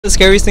The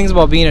scariest things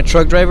about being a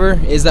truck driver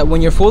is that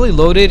when you're fully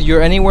loaded,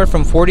 you're anywhere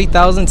from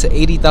 40,000 to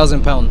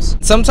 80,000 pounds.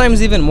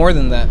 Sometimes even more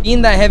than that.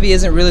 Being that heavy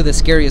isn't really the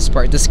scariest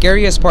part. The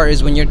scariest part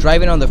is when you're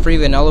driving on the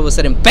freeway and all of a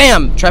sudden,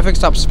 BAM! Traffic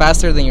stops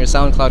faster than your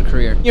SoundCloud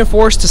career. You're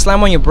forced to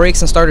slam on your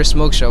brakes and start a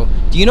smoke show.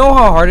 Do you know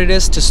how hard it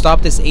is to stop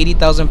this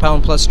 80,000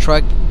 pound plus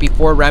truck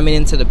before ramming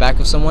into the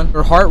back of someone?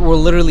 Your heart will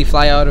literally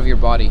fly out of your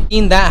body.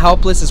 Being that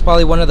helpless is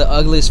probably one of the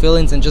ugliest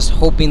feelings, and just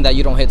hoping that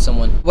you don't hit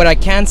someone. What I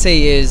can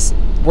say is,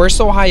 we're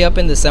so high up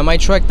in the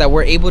semi-truck that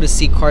we're able to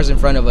see cars in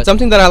front of us.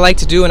 Something that I like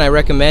to do and I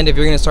recommend if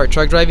you're going to start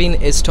truck driving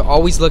is to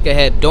always look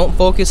ahead. Don't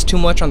focus too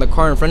much on the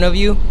car in front of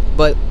you,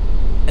 but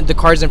the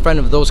cars in front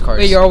of those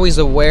cars. You're always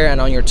aware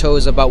and on your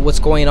toes about what's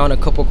going on a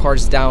couple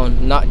cars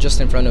down, not just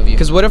in front of you.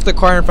 Because what if the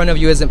car in front of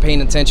you isn't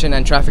paying attention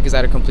and traffic is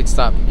at a complete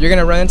stop? You're going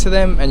to run into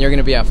them and you're going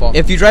to be at fault.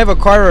 If you drive a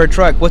car or a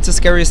truck, what's the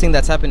scariest thing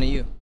that's happened to you?